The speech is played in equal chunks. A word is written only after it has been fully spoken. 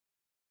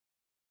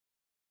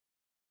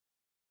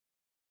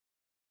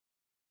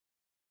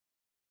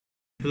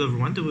Hello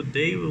everyone,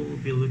 today we will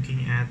be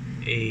looking at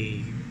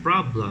a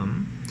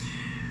problem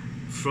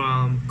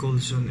from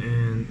Coulson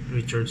and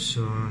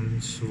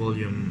Richardson's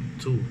Volume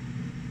 2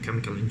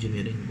 Chemical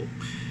Engineering book.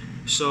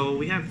 So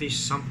we have this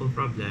sample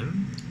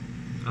problem,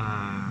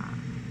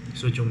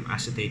 sodium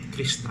acetate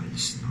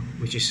crystals,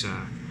 which is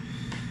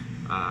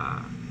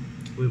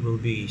we will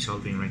be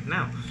solving right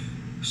now.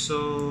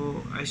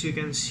 So as you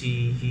can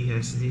see, he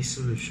has this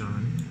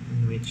solution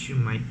in which you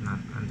might not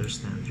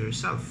understand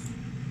yourself.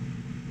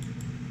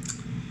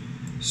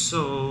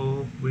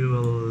 So we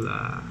will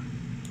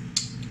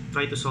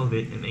try to solve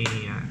it in a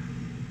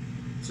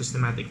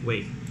systematic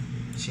way,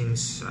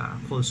 since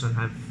Coulson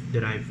have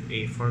derived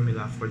a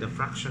formula for the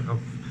fraction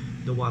of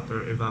the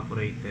water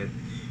evaporated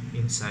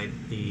inside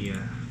the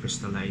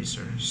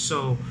crystallizer.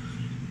 So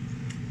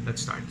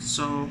let's start.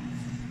 So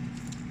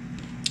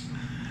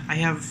I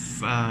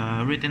have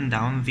written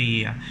down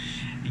the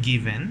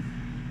given.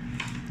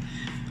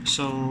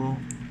 So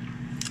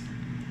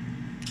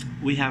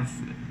we have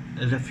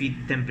the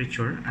feed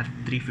temperature at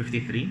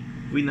 353.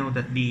 We know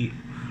that the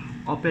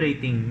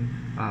operating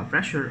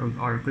pressure of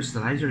our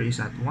crystallizer is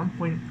at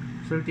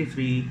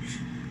 1.33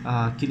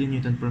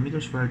 kilonewton per meter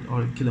squared,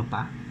 or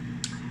kilopa,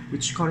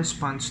 which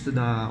corresponds to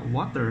the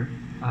water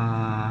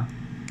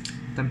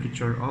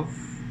temperature of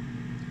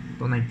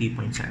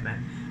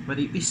 290.7. But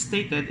it is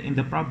stated in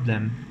the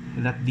problem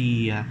that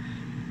the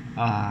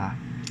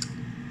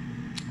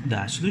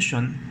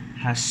solution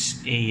has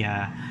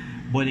a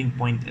boiling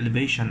point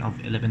elevation of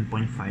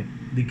 11.5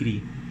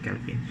 degree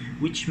Kelvin,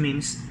 which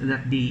means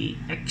that the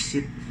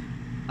exit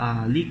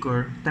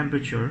liquor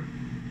temperature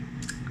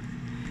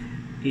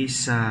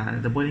is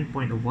the boiling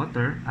point of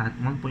water at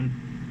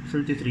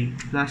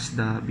 1.33 plus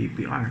the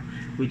BPR,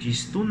 which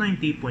is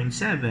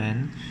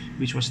 290.7,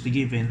 which was the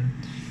given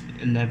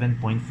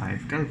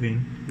 11.5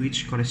 Kelvin,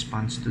 which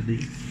corresponds to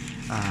the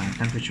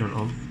temperature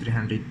of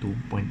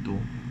 302.2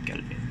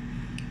 Kelvin.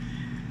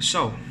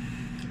 So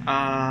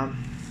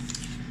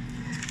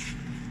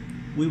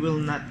we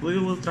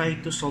will try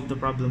to solve the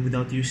problem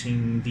without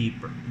using the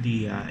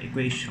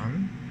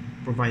equation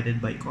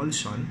provided by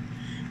Coulson.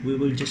 We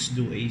will just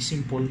do a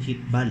simple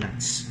heat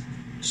balance.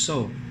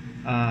 So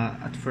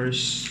at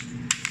first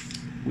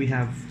we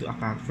have to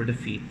account for the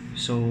feed.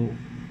 So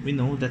we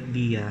know that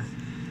the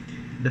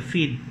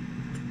feed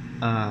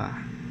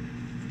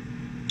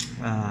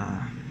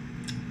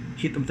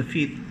heat of the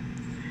feed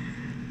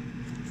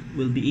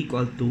will be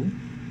equal to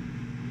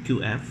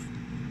QF,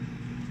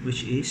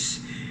 which is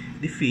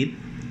the feed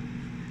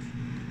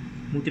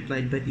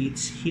multiplied by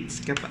its heat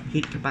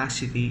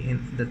capacity and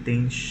the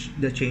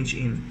change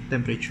in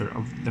temperature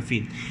of the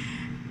feed.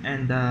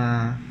 And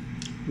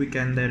we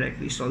can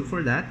directly solve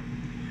for that.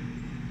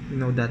 We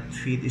know that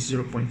feed is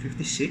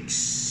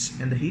 0.56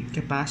 and the heat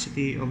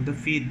capacity of the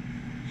feed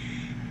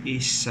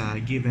is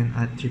given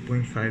at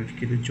 3.5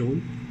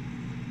 kilojoule.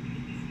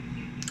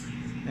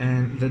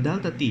 And the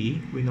delta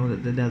T, we know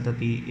that the delta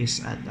T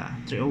is at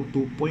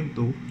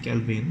 302.2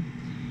 Kelvin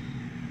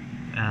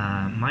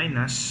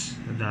minus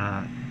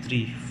the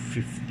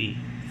 353.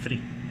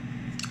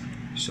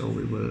 So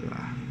we will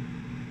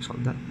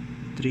solve that.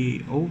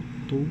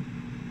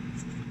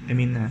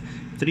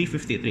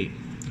 353.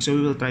 So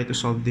we will try to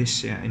solve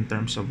this in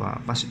terms of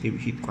positive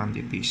heat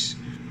quantities.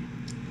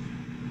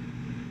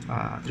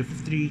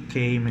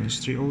 353K minus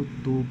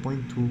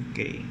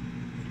 302.2K.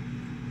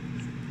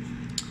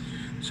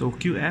 So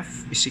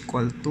QF is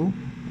equal to,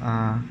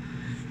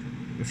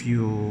 if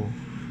you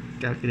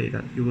calculate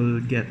that, you will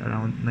get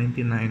around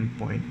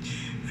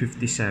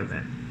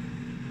 99.57.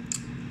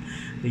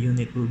 The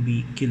unit will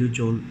be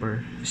kilojoule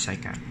per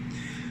second.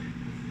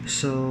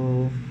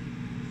 So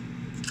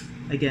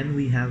again,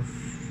 we have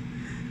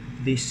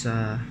this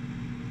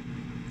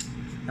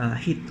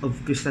heat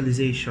of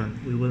crystallization.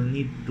 We will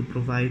need to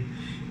provide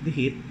the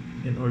heat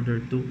in order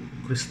to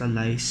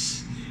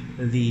crystallize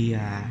the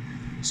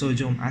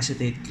sodium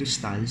acetate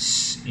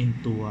crystals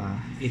into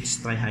its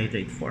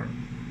trihydrate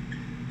form.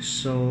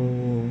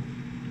 So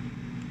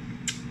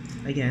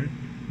again,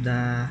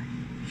 the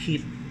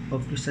heat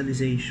of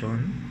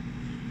crystallization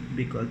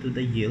be equal to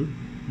the yield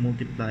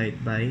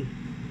multiplied by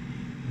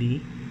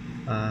the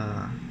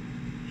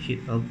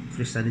heat of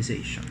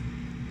crystallization.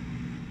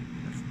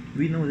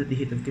 We know that the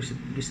heat of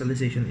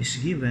crystallization is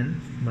given,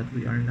 but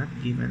we are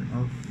not given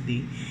of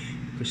the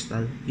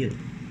crystal yield.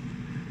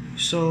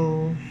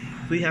 So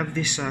we have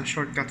this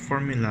shortcut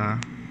formula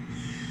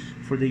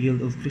for the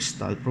yield of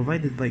crystal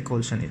provided by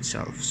Coulson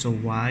itself. So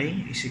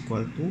Y is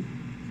equal to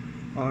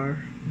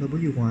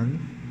RW1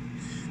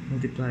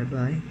 multiplied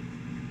by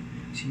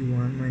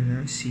C1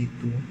 minus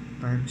C2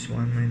 times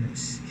 1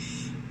 minus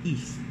E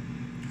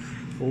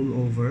all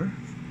over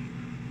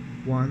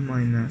 1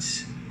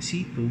 minus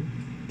C2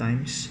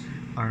 times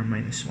R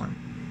minus 1,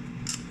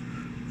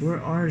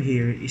 where R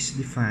here is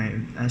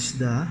defined as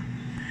the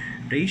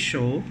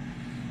ratio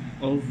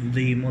of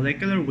the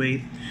molecular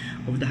weight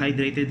of the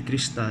hydrated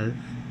crystal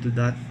to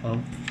that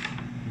of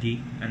the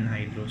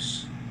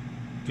anhydrous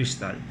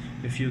crystal.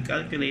 If you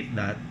calculate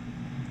that,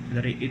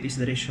 it is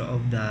the ratio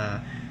of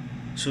the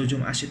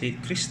sodium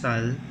acetate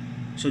crystal,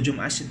 sodium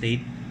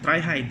acetate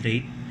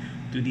trihydrate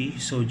to the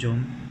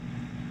sodium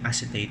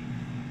acetate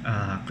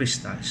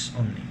crystals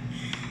only.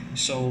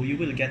 So you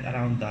will get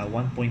around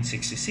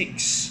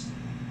 1.66.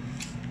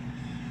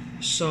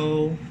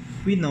 So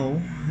we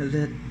know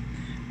that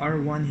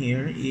R1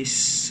 here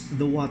is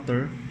the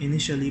water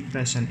initially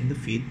present in the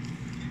feed.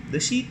 The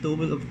C2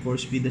 will of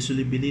course be the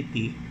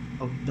solubility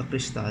of the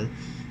crystal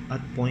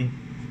at point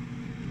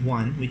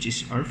 1, which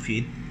is our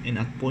feed, and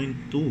at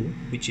point 2,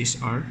 which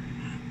is our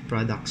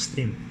product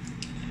stream.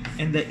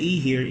 And the E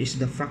here is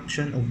the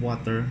fraction of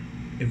water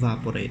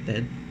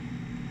evaporated.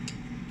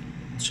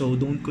 So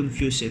don't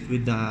confuse it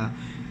with the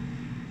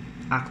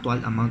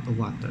actual amount of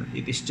water.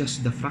 It is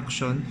just the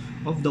fraction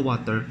of the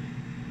water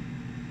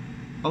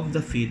of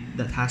the feed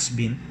that has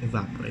been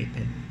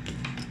evaporated.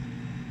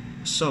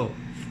 So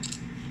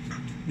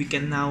we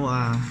can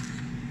now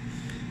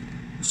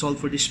solve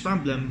for this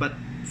problem, but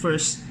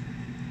first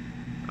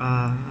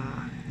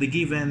the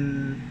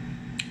given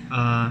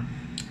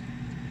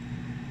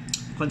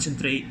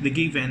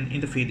in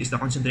the feed is the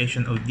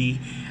concentration of the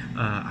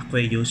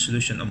aqueous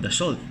solution of the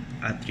salt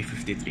at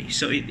 353.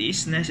 So it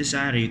is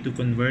necessary to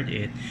convert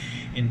it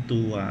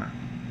into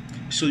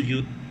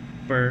solute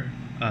per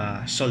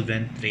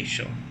solvent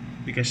ratio,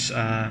 because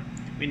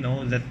we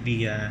know that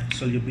the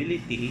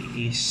solubility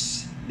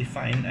is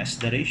defined as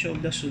the ratio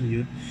of the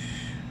solute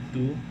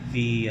to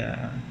the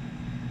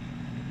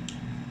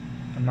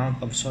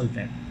amount of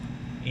solvent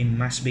in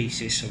mass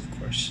basis, of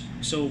course.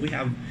 So we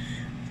have,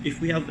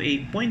 if we have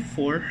a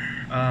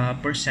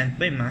 0.4%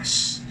 by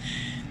mass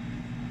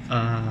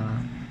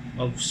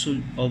of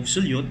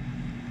solute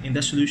in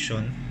the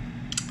solution,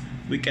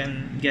 we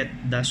can get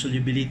the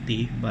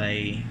solubility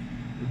by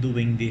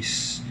doing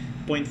this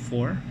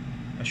 0.4,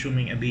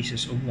 assuming a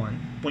basis of 1,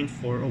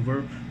 0.4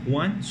 over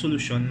 1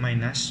 solution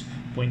minus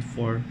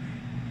 0.4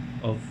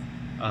 of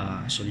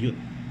solute.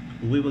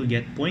 We will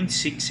get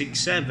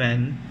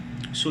 0.667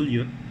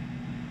 solute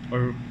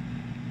or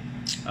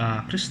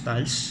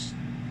crystals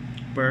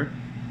per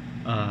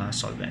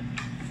solvent.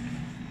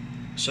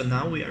 So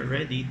now we are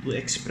ready to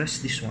express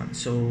this one.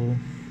 So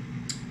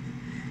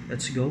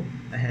let's go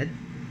ahead.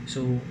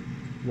 So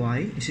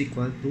y is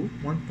equal to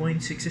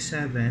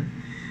 1.67.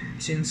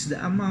 Since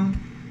the amount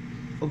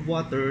of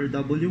water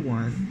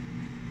W1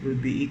 will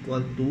be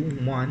equal to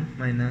 1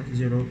 minus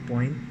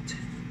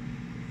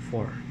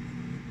 0.4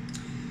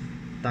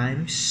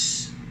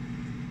 times,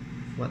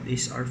 what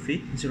is our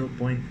feed?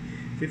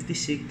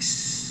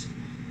 0.56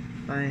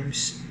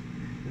 times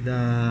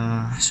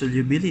the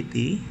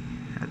solubility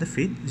at the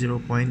feed,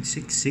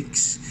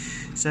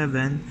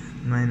 0.667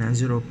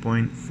 minus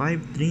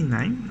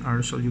 0.539,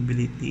 our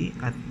solubility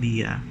at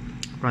the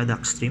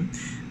product stream,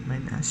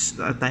 minus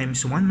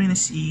times 1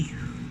 minus E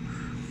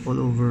all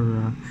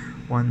over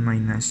 1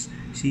 minus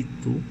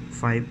C2,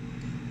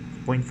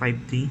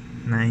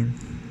 5.539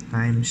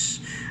 times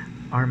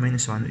R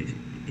minus 1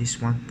 is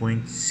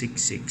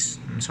 1.66.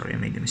 I'm sorry, I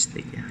made a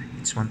mistake here.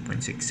 It's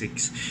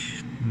 1.66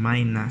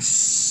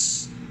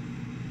 minus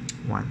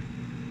 1.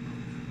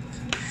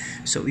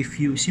 So if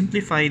you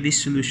simplify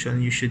this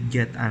solution, you should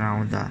get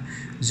around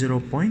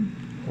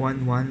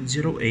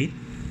 0.1108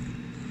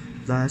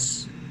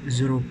 plus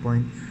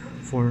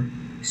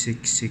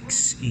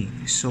 0.466 E.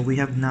 So we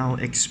have now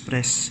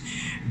expressed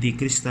the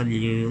crystal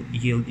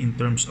yield in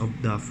terms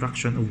of the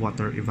fraction of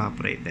water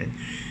evaporated.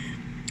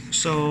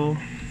 So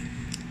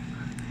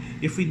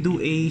if we do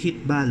a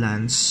heat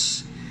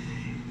balance,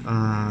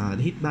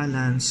 the heat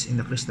balance in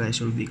the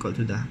crystallizer will be equal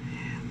to the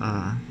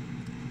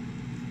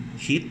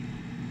heat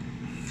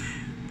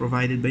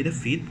provided by the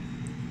feed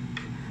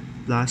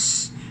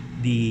plus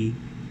the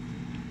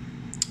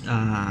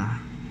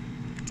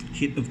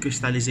heat of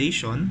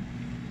crystallization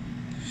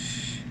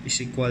is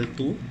equal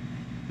to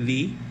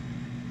the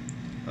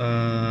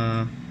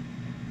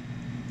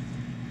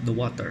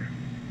water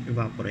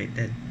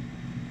evaporated,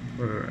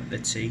 or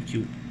let's say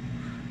QE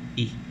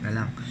na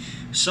lang.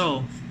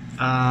 So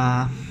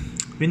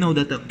we know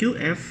that the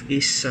QF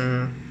is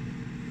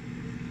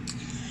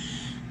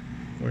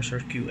where's our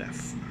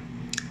QF?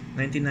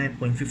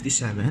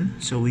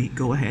 99.57. So we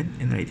go ahead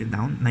and write it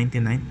down,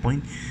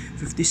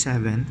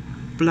 99.57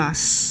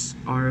 plus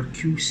our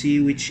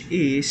QC, which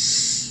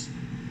is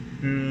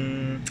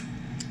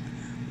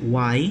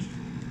Y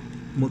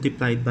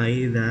multiplied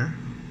by the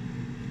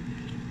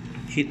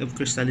heat of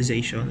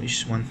crystallization,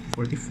 which is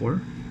 144.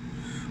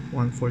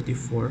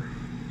 144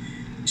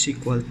 is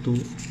equal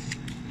to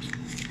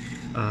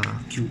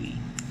QE,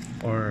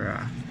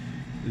 or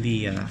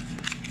the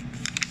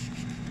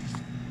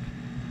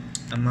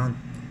amount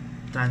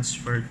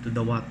transferred to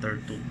the water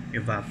to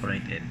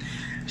evaporate it.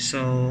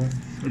 So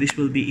this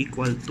will be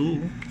equal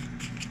to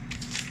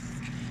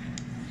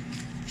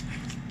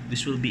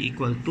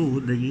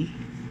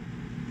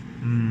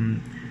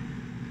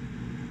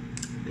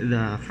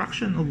the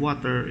fraction of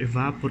water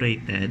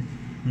evaporated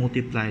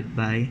multiplied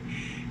by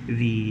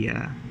the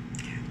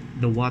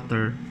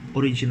water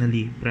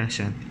originally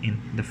present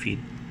in the feed,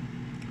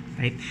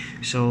 right?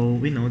 So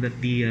we know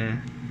that the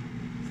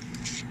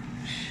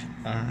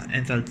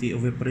enthalpy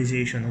of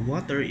vaporization of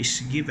water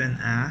is given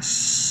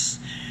as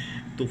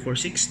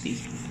 2460.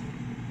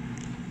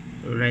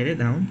 Write it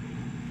down,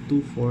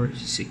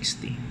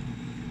 2460.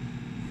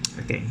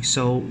 Okay,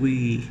 so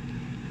we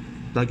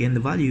plug in the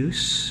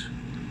values.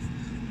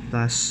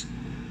 Plus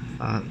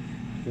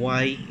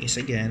y is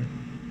again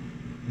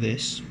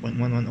this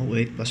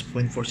 0.1108 plus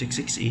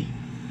 0.466e,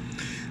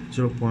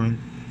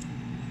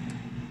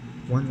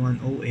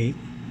 0.1108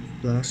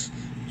 plus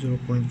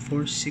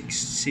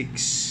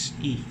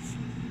 0.466e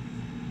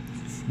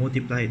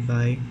multiplied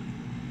by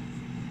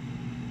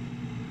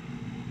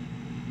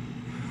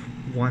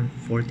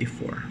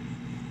 144.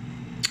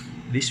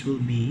 This will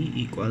be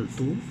equal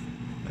to,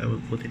 I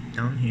will put it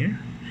down here,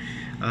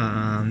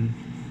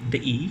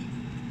 the E,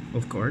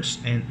 of course,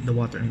 and the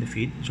water in the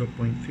feed,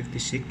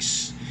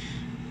 0.56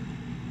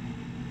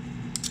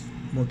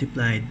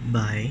 multiplied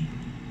by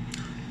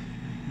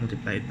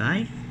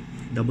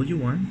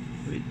W1.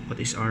 Wait, what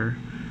is our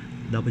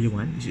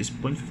W1? This is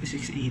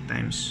 0.56e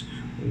times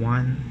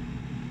 1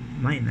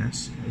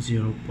 minus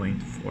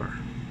 0.4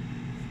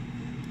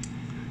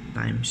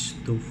 times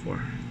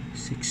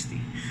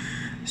 2460.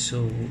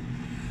 So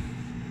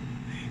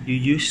you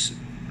use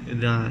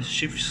the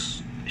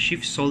shift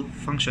solve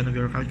function of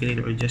your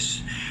calculator, or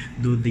just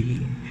do the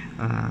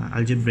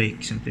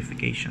algebraic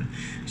simplification.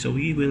 So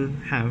we will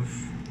have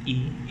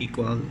E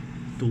equal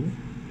to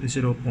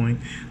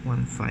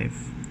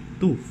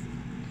 0.152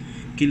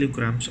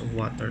 kilograms of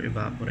water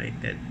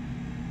evaporated.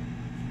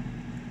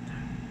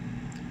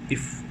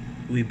 If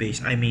we base,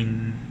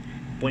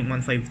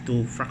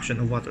 0.152 fraction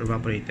of water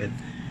evaporated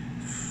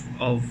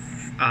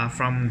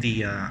from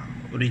the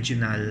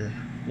original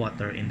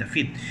water in the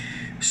feed.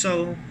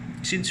 So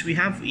since we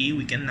have E,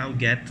 we can now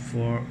get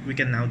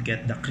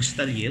the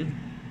crystal yield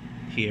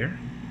here.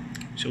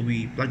 So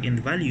we plug in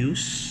the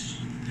values.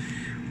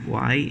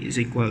 Y is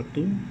equal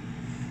to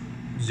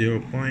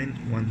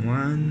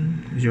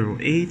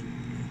 0.1108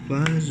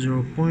 plus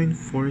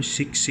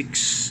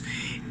 0.466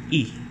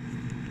 E.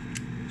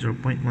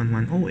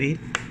 0.1108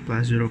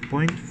 plus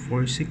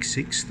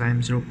 0.466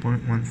 times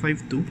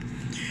 0.152.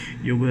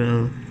 You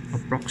will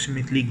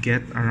approximately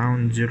get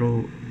around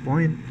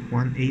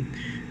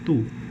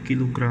 0.182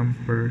 kilogram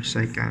per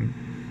second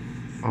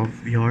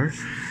of your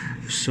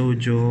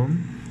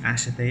sodium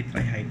acetate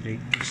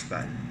trihydrate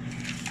crystal.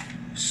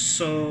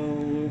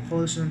 So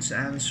Coulson's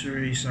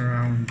answer is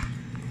around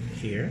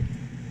here,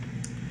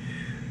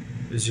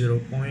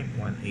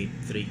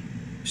 0.183.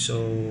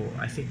 So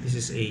I think this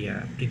is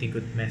a pretty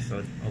good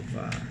method of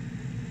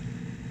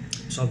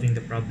solving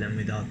the problem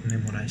without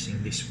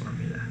memorizing this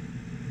formula.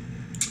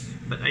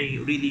 But I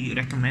really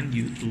recommend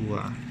you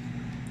to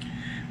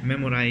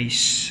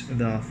memorize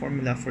the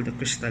formula for the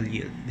crystal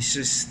yield. This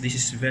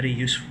is very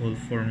useful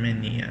for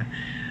many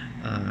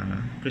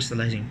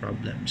crystallizing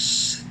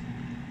problems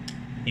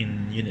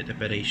in unit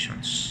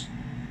operations.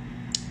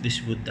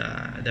 This would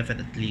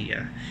definitely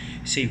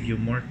save you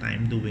more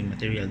time doing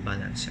material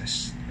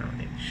balances.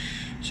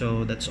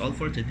 So that's all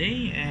for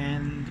today,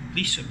 and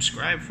please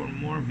subscribe for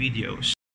more videos.